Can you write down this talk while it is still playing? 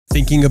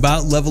Thinking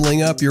about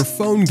leveling up your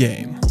phone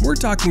game? We're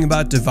talking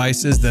about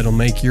devices that'll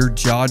make your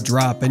jaw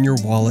drop and your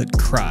wallet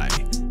cry.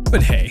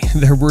 But hey,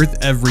 they're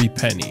worth every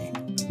penny.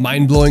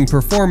 Mind-blowing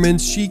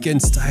performance, chic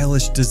and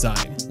stylish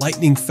design,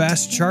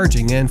 lightning-fast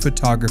charging, and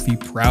photography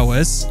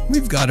prowess,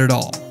 we've got it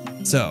all.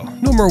 So,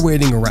 no more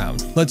waiting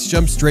around, let's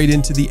jump straight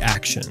into the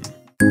action.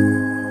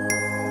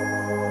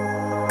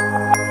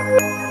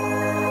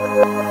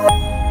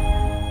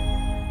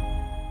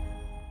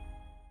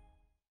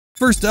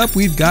 First up,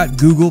 we've got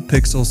Google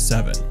Pixel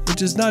 7,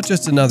 which is not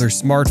just another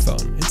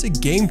smartphone, it's a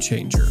game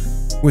changer.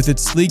 With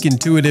its sleek,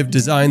 intuitive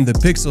design, the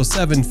Pixel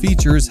 7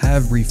 features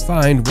have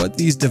refined what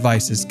these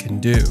devices can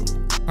do.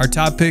 Our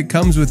top pick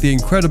comes with the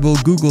incredible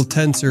Google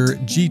Tensor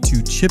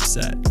G2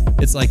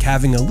 chipset. It's like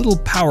having a little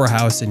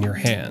powerhouse in your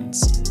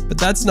hands. But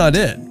that's not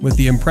it. With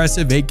the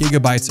impressive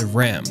 8GB of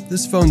RAM,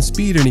 this phone's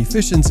speed and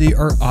efficiency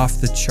are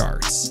off the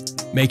charts.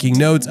 Making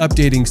notes,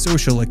 updating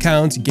social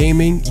accounts,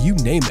 gaming, you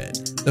name it.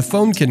 The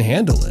phone can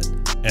handle it.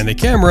 And the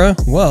camera,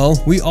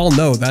 well, we all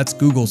know that's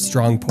Google's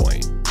strong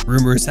point.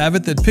 Rumors have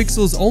it that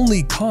Pixel's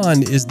only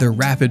con is the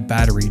rapid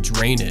battery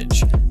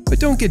drainage. But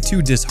don't get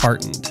too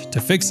disheartened. To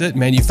fix it,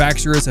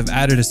 manufacturers have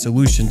added a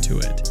solution to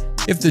it.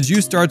 If the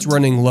juice starts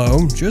running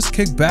low, just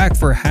kick back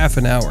for half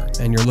an hour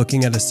and you're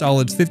looking at a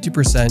solid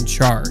 50%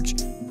 charge.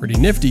 Pretty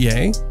nifty,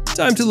 eh?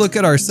 Time to look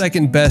at our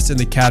second best in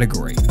the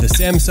category, the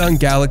Samsung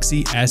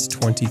Galaxy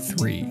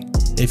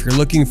S23. If you're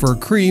looking for a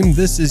cream,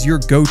 this is your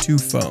go-to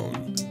phone.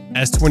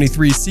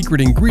 S23's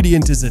secret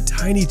ingredient is a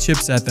tiny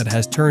chipset that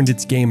has turned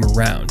its game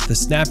around, the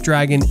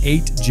Snapdragon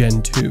 8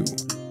 Gen 2.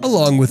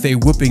 Along with a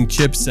whooping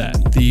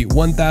chipset, the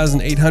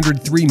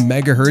 1803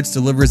 MHz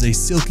delivers a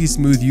silky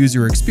smooth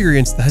user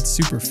experience that's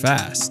super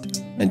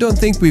fast. And don't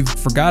think we've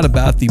forgot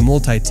about the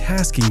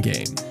multitasking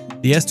game.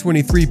 The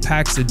S23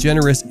 packs a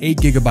generous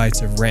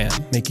 8GB of RAM,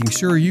 making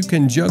sure you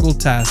can juggle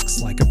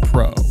tasks like a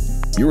pro.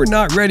 You are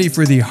not ready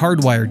for the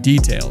hardwire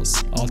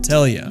details, I'll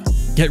tell ya.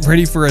 Get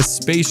ready for a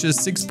spacious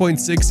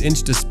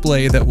 6.6-inch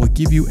display that will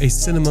give you a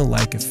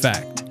cinema-like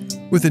effect.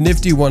 With a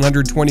nifty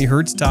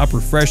 120Hz top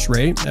refresh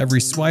rate,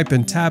 every swipe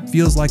and tap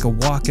feels like a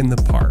walk in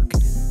the park.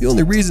 The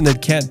only reason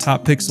it can't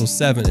top Pixel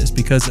 7 is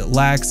because it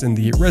lacks in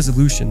the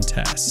resolution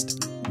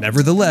test.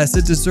 Nevertheless,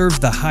 it deserves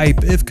the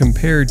hype if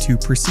compared to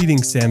preceding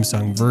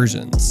Samsung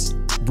versions.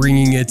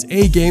 Bringing its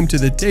A-game to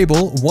the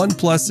table,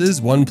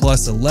 OnePlus's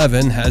OnePlus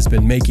 11 has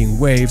been making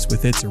waves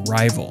with its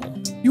arrival.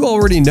 You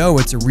already know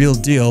it's a real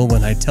deal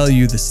when I tell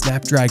you the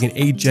Snapdragon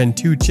 8 Gen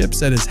 2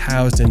 chipset is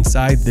housed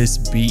inside this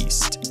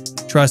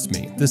beast. Trust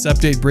me, this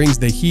update brings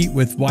the heat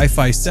with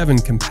Wi-Fi 7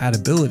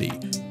 compatibility,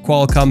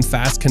 Qualcomm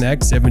Fast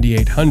Connect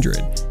 7800,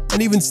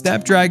 and even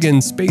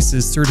Snapdragon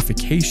Spaces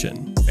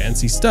certification.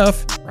 Fancy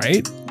stuff,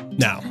 right?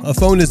 Now, a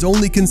phone is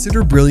only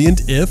considered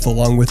brilliant if,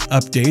 along with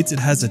updates, it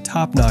has a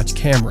top-notch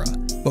camera.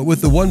 But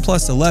with the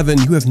OnePlus 11,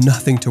 you have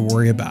nothing to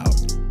worry about.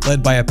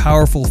 Led by a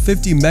powerful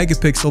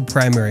 50-megapixel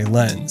primary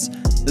lens,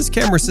 this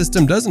camera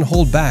system doesn't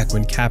hold back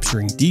when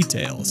capturing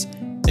details.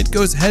 It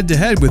goes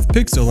head-to-head with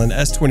Pixel and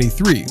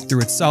S23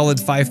 through its solid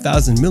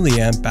 5000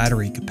 mAh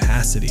battery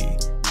capacity.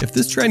 If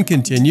this trend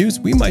continues,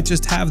 we might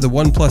just have the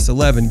OnePlus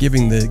 11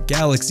 giving the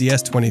Galaxy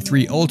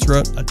S23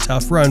 Ultra a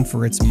tough run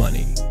for its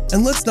money.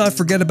 And let's not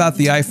forget about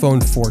the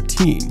iPhone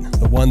 14,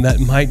 the one that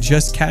might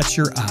just catch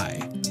your eye.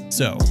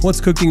 So,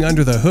 what's cooking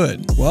under the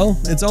hood? Well,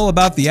 it's all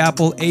about the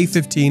Apple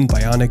A15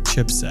 Bionic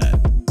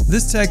chipset.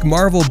 This tech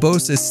marvel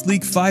boasts a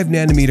sleek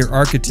 5nm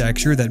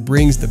architecture that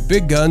brings the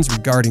big guns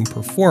regarding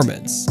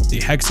performance. The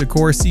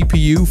hexa-core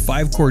CPU,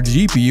 5-core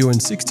GPU, and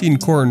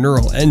 16-core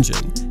neural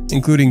engine,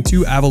 including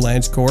 2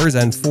 Avalanche cores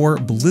and 4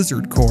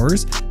 Blizzard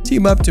cores,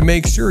 team up to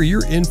make sure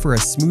you're in for a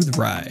smooth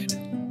ride.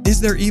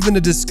 Is there even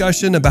a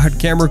discussion about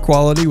camera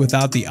quality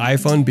without the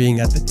iPhone being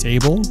at the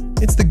table?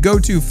 It's the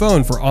go-to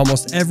phone for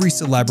almost every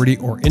celebrity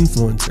or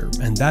influencer,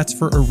 and that's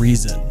for a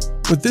reason.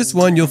 With this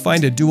one, you'll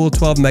find a dual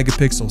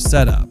 12-megapixel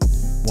setup.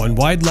 One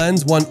wide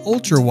lens, one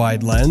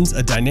ultra-wide lens,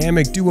 a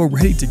dynamic duo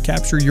ready to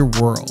capture your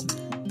world.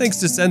 Thanks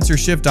to sensor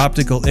shift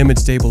optical image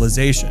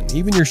stabilization,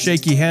 even your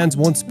shaky hands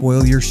won't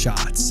spoil your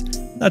shots.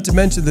 Not to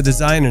mention the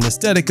design and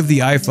aesthetic of the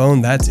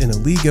iPhone that's in a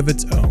league of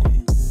its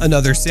own.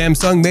 Another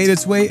Samsung made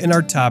its way in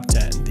our top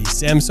 10, the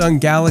Samsung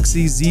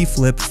Galaxy Z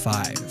Flip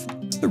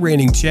 5. The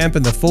reigning champ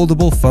in the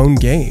foldable phone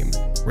game.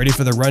 Ready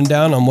for the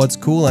rundown on what's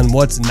cool and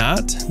what's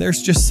not?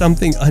 There's just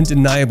something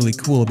undeniably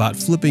cool about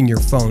flipping your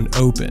phone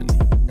open.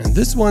 And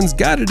this one's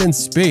got it in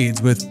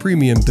spades with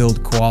premium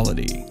build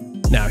quality.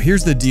 Now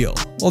here's the deal,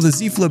 while the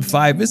Z Flip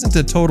 5 isn't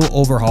a total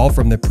overhaul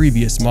from the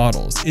previous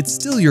models, it's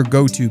still your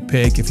go-to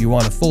pick if you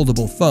want a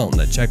foldable phone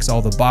that checks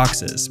all the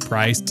boxes: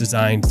 price,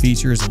 design,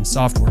 features, and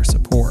software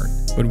support.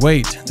 But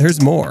wait,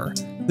 there's more.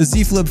 The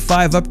Z Flip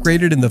 5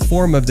 upgraded in the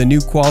form of the new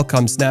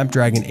Qualcomm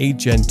Snapdragon 8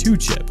 Gen 2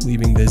 chip,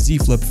 leaving the Z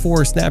Flip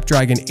 4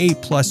 Snapdragon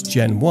 8 Plus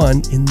Gen 1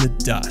 in the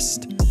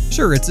dust.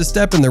 Sure, it's a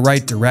step in the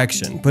right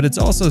direction, but it's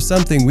also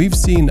something we've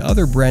seen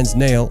other brands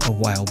nail a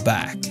while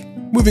back.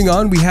 Moving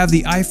on, we have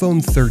the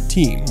iPhone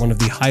 13, one of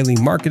the highly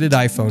marketed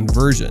iPhone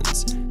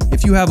versions.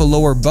 If you have a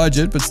lower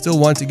budget but still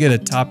want to get a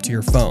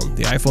top-tier phone,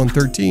 the iPhone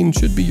 13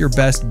 should be your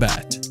best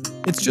bet.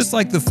 It's just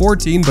like the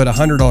 14 but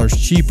 $100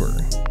 cheaper.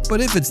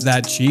 But if it's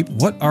that cheap,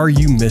 what are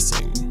you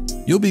missing?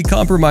 You'll be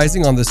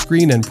compromising on the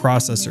screen and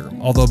processor.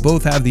 Although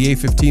both have the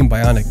A15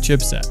 Bionic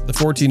chipset, the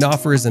 14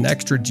 offers an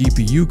extra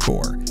GPU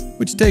core,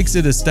 which takes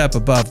it a step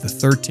above the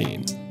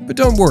 13. But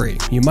don't worry,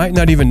 you might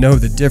not even know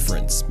the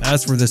difference.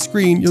 As for the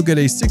screen, you'll get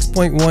a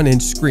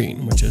 6.1-inch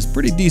screen, which is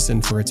pretty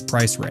decent for its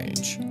price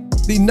range.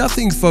 The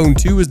Nothing Phone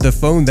 2 is the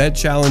phone that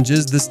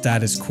challenges the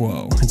status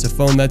quo. It's a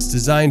phone that's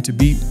designed to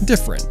be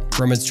different,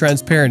 from its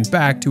transparent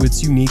back to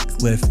its unique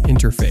glyph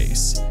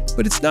interface.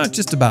 But it's not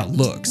just about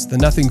looks. The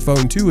Nothing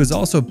Phone 2 is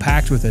also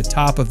packed with a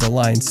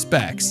top-of-the-line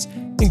specs,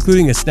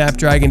 including a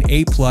Snapdragon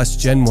 8 Plus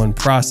Gen 1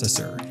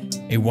 processor,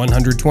 a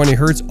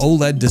 120Hz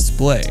OLED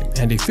display,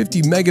 and a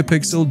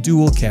 50-megapixel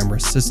dual-camera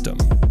system.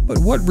 But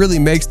what really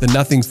makes the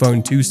Nothing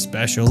Phone 2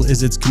 special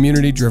is its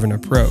community-driven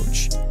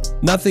approach.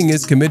 Nothing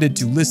is committed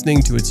to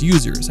listening to its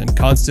users and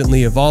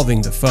constantly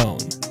evolving the phone.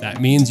 That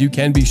means you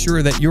can be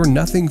sure that your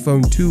Nothing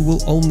Phone 2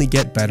 will only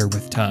get better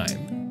with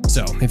time.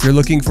 So, if you're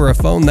looking for a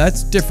phone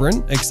that's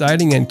different,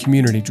 exciting, and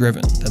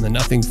community-driven, then the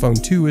Nothing Phone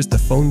 2 is the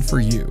phone for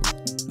you.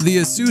 The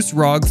Asus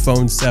ROG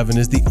Phone 7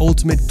 is the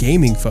ultimate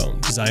gaming phone,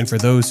 designed for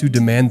those who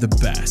demand the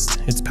best.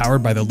 It's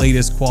powered by the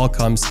latest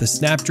Qualcomm's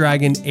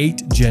Snapdragon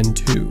 8 Gen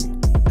 2.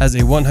 Has a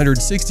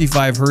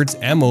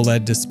 165Hz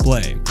AMOLED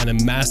display and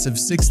a massive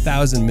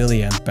 6000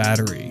 mAh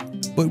battery.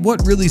 But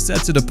what really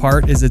sets it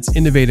apart is its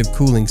innovative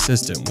cooling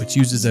system, which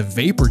uses a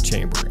vapor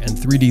chamber and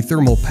 3D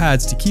thermal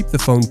pads to keep the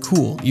phone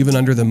cool even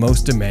under the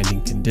most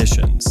demanding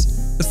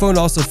conditions. The phone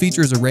also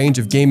features a range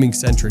of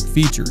gaming-centric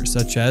features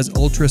such as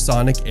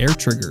ultrasonic air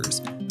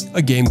triggers,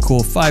 a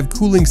GameCool 5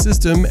 cooling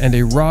system, and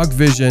a ROG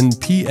Vision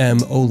PM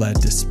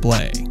OLED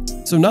display.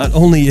 So not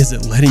only is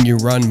it letting you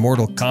run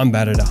Mortal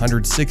Kombat at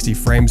 160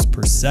 frames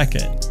per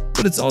second,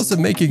 but it's also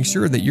making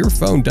sure that your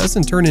phone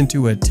doesn't turn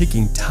into a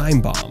ticking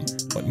time bomb.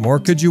 What more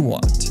could you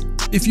want?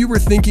 If you were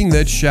thinking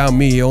that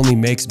Xiaomi only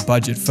makes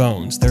budget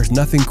phones, there's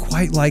nothing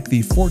quite like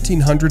the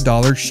 $1,400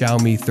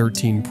 Xiaomi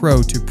 13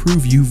 Pro to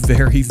prove you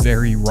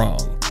very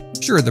wrong.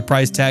 Sure, the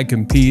price tag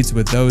competes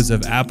with those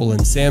of Apple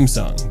and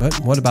Samsung, but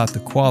what about the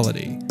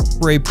quality?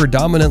 For a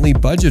predominantly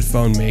budget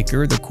phone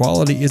maker, the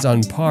quality is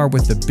on par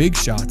with the big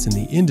shots in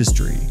the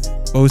industry,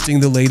 boasting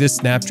the latest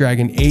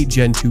Snapdragon 8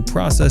 Gen 2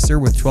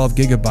 processor with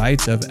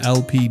 12GB of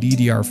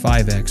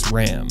LPDDR5X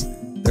RAM.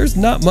 There's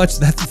not much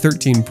that the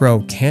 13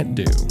 Pro can't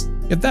do.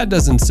 If that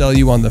doesn't sell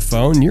you on the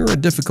phone, you're a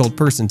difficult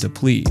person to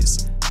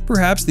please.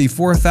 Perhaps the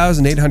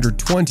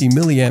 4820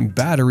 mAh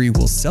battery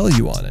will sell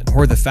you on it,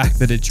 or the fact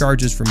that it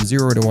charges from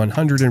 0 to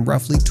 100 in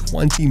roughly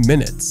 20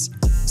 minutes.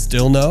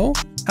 Still no?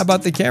 How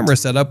about the camera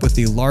setup with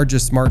the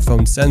largest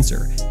smartphone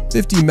sensor,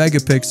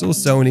 50-megapixel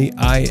Sony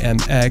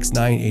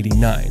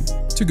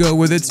IMX989, to go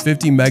with its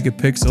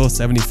 50-megapixel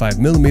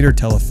 75mm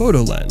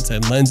telephoto lens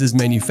and lenses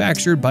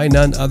manufactured by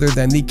none other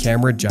than the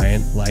camera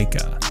giant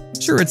Leica.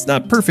 Sure, it's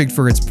not perfect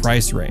for its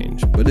price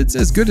range, but it's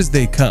as good as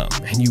they come,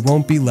 and you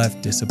won't be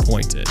left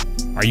disappointed.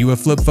 Are you a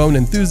flip phone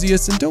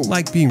enthusiast and don't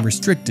like being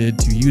restricted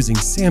to using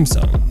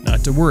Samsung?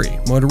 Not to worry,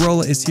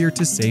 Motorola is here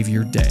to save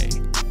your day.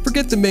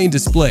 Forget the main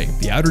display.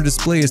 The outer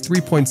display is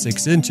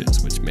 3.6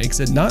 inches, which makes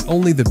it not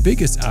only the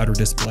biggest outer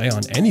display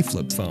on any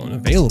flip phone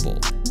available,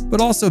 but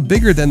also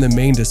bigger than the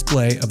main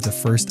display of the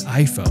first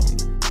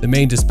iPhone. The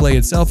main display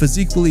itself is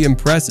equally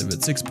impressive at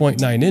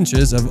 6.9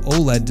 inches of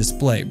OLED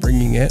display,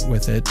 bringing it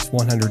with its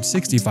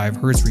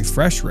 165Hz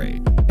refresh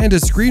rate, and a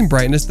screen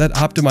brightness that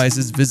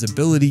optimizes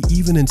visibility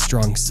even in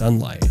strong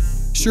sunlight.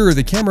 Sure,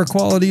 the camera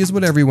quality is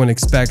what everyone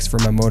expects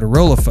from a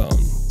Motorola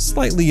phone,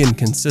 slightly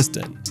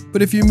inconsistent,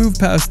 but if you move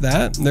past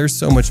that, there's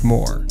so much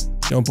more.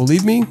 Don't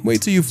believe me?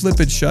 Wait till you flip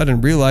it shut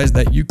and realize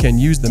that you can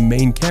use the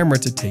main camera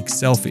to take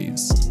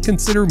selfies.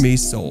 Consider me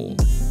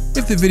sold.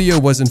 If the video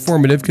was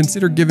informative,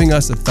 consider giving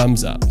us a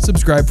thumbs up.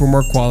 Subscribe for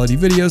more quality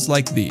videos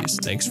like these.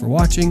 Thanks for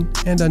watching,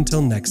 and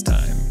until next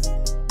time.